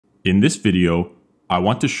In this video, I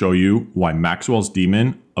want to show you why Maxwell's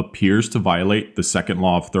demon appears to violate the second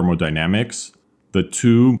law of thermodynamics, the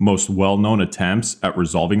two most well-known attempts at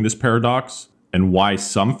resolving this paradox, and why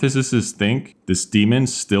some physicists think this demon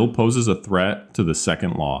still poses a threat to the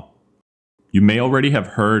second law. You may already have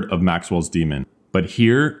heard of Maxwell's demon, but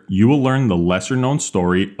here you will learn the lesser-known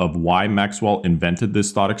story of why Maxwell invented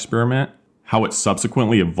this thought experiment, how it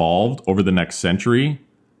subsequently evolved over the next century,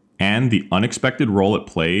 and the unexpected role it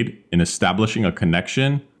played in establishing a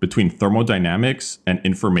connection between thermodynamics and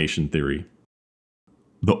information theory.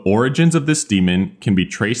 The origins of this demon can be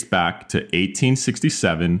traced back to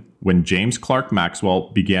 1867 when James Clerk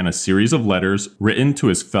Maxwell began a series of letters written to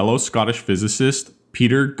his fellow Scottish physicist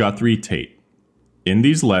Peter Guthrie Tait. In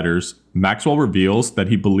these letters, Maxwell reveals that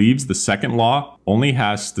he believes the second law only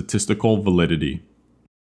has statistical validity.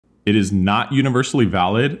 It is not universally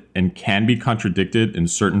valid and can be contradicted in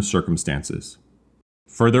certain circumstances.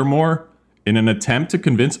 Furthermore, in an attempt to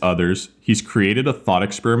convince others, he's created a thought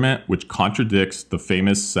experiment which contradicts the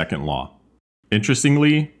famous second law.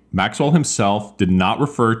 Interestingly, Maxwell himself did not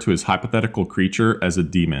refer to his hypothetical creature as a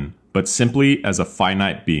demon, but simply as a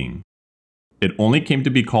finite being. It only came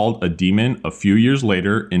to be called a demon a few years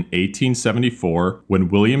later in 1874 when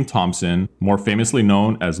William Thomson, more famously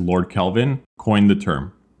known as Lord Kelvin, coined the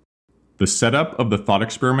term. The setup of the thought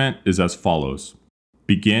experiment is as follows.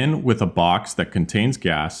 Begin with a box that contains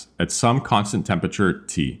gas at some constant temperature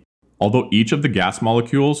T. Although each of the gas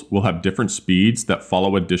molecules will have different speeds that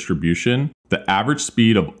follow a distribution, the average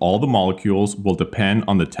speed of all the molecules will depend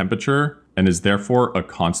on the temperature and is therefore a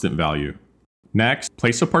constant value. Next,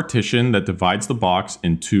 place a partition that divides the box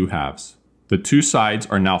in two halves. The two sides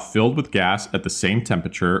are now filled with gas at the same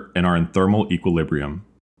temperature and are in thermal equilibrium.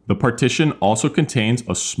 The partition also contains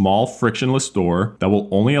a small frictionless door that will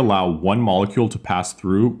only allow one molecule to pass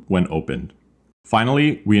through when opened.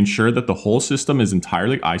 Finally, we ensure that the whole system is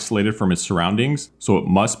entirely isolated from its surroundings, so it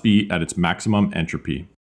must be at its maximum entropy.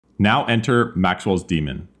 Now enter Maxwell's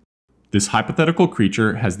demon. This hypothetical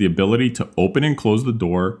creature has the ability to open and close the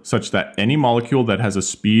door such that any molecule that has a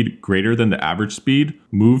speed greater than the average speed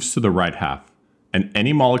moves to the right half, and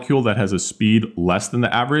any molecule that has a speed less than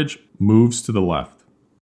the average moves to the left.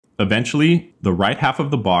 Eventually, the right half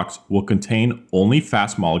of the box will contain only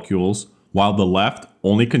fast molecules, while the left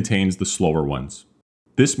only contains the slower ones.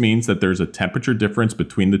 This means that there's a temperature difference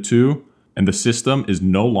between the two, and the system is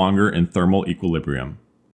no longer in thermal equilibrium.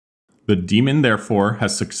 The demon, therefore,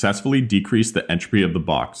 has successfully decreased the entropy of the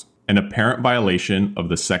box, an apparent violation of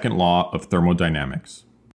the second law of thermodynamics.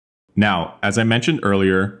 Now, as I mentioned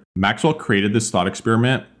earlier, Maxwell created this thought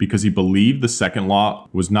experiment because he believed the second law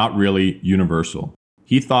was not really universal.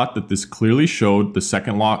 He thought that this clearly showed the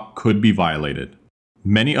second law could be violated.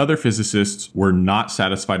 Many other physicists were not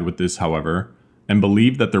satisfied with this, however, and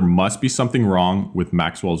believed that there must be something wrong with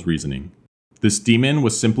Maxwell's reasoning. This demon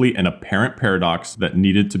was simply an apparent paradox that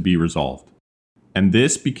needed to be resolved. And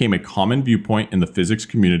this became a common viewpoint in the physics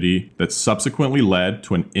community that subsequently led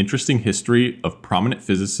to an interesting history of prominent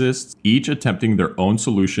physicists, each attempting their own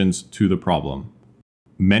solutions to the problem.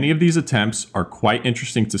 Many of these attempts are quite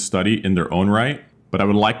interesting to study in their own right, but I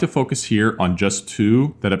would like to focus here on just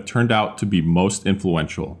two that have turned out to be most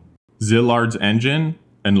influential: Szilard's engine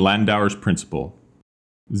and Landauer's principle.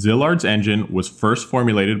 Szilard's engine was first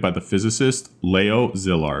formulated by the physicist Leo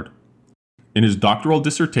Szilard. In his doctoral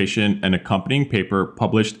dissertation and accompanying paper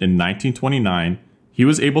published in 1929, he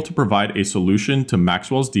was able to provide a solution to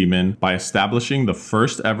Maxwell's demon by establishing the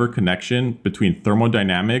first ever connection between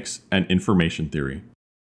thermodynamics and information theory.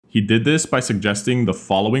 He did this by suggesting the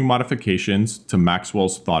following modifications to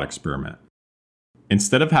Maxwell's thought experiment.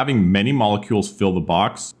 Instead of having many molecules fill the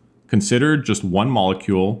box, consider just one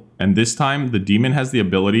molecule, and this time the demon has the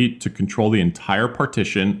ability to control the entire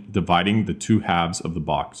partition dividing the two halves of the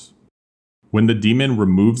box. When the demon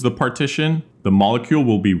removes the partition, the molecule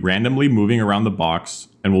will be randomly moving around the box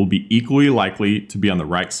and will be equally likely to be on the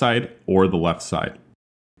right side or the left side.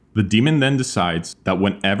 The demon then decides that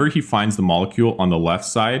whenever he finds the molecule on the left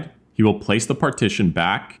side, he will place the partition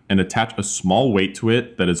back and attach a small weight to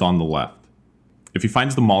it that is on the left. If he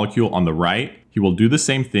finds the molecule on the right, he will do the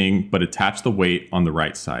same thing but attach the weight on the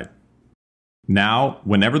right side. Now,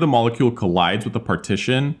 whenever the molecule collides with the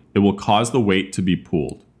partition, it will cause the weight to be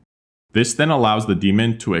pulled. This then allows the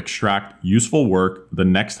demon to extract useful work the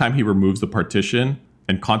next time he removes the partition,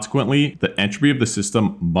 and consequently, the entropy of the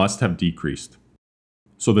system must have decreased.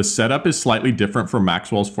 So the setup is slightly different from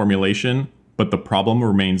Maxwell's formulation, but the problem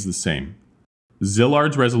remains the same.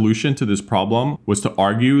 Szilard's resolution to this problem was to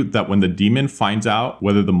argue that when the demon finds out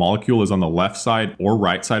whether the molecule is on the left side or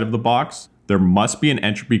right side of the box, there must be an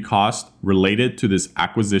entropy cost related to this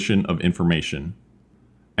acquisition of information.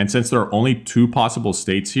 And since there are only two possible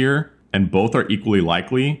states here, and both are equally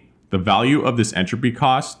likely, the value of this entropy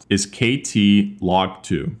cost is kT log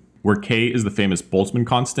 2, where K is the famous Boltzmann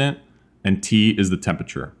constant and T is the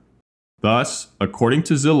temperature. Thus, according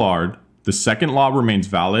to Szilard, the second law remains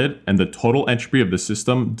valid and the total entropy of the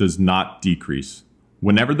system does not decrease.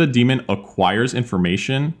 Whenever the daemon acquires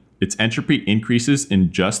information, its entropy increases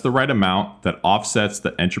in just the right amount that offsets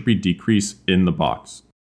the entropy decrease in the box.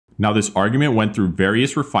 Now, this argument went through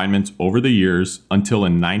various refinements over the years until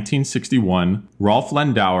in 1961, Rolf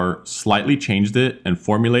Landauer slightly changed it and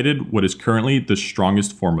formulated what is currently the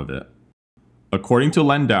strongest form of it. According to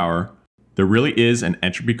Landauer, there really is an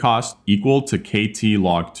entropy cost equal to kT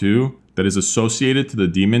log 2 that is associated to the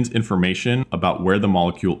daemon's information about where the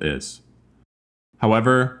molecule is.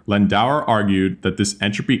 However, Landauer argued that this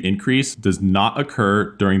entropy increase does not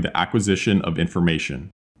occur during the acquisition of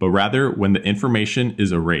information, but rather when the information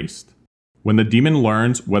is erased. When the daemon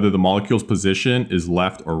learns whether the molecule's position is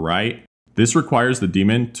left or right, this requires the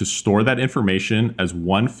daemon to store that information as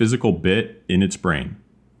one physical bit in its brain.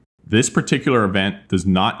 This particular event does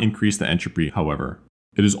not increase the entropy, however.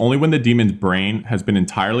 It is only when the daemon's brain has been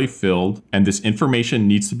entirely filled and this information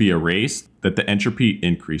needs to be erased that the entropy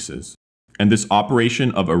increases. And this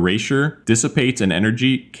operation of erasure dissipates an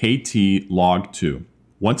energy kT log 2.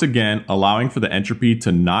 Once again, allowing for the entropy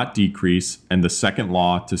to not decrease and the second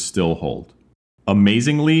law to still hold.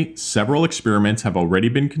 Amazingly, several experiments have already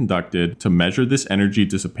been conducted to measure this energy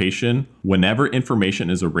dissipation whenever information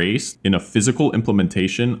is erased in a physical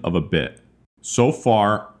implementation of a bit. So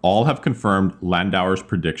far, all have confirmed Landauer's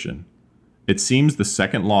prediction. It seems the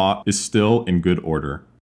second law is still in good order,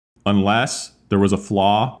 unless there was a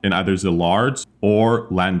flaw in either Szilard's or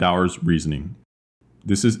Landauer's reasoning.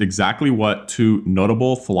 This is exactly what two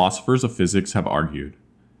notable philosophers of physics have argued.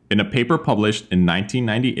 In a paper published in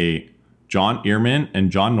 1998, John Earman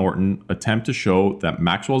and John Norton attempt to show that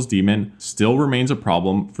Maxwell's daemon still remains a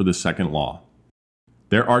problem for the second law.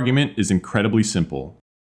 Their argument is incredibly simple.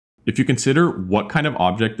 If you consider what kind of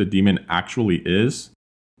object the daemon actually is,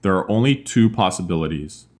 there are only two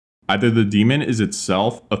possibilities. Either the daemon is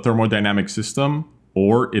itself a thermodynamic system,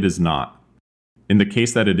 or it is not. In the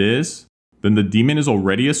case that it is, then the daemon is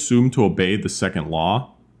already assumed to obey the second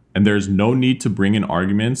law, and there is no need to bring in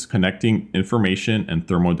arguments connecting information and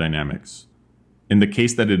thermodynamics. In the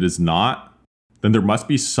case that it is not, then there must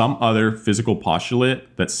be some other physical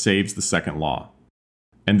postulate that saves the second law.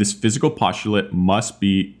 And this physical postulate must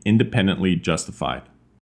be independently justified.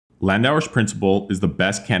 Landauer's principle is the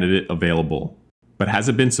best candidate available, but has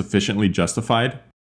it been sufficiently justified?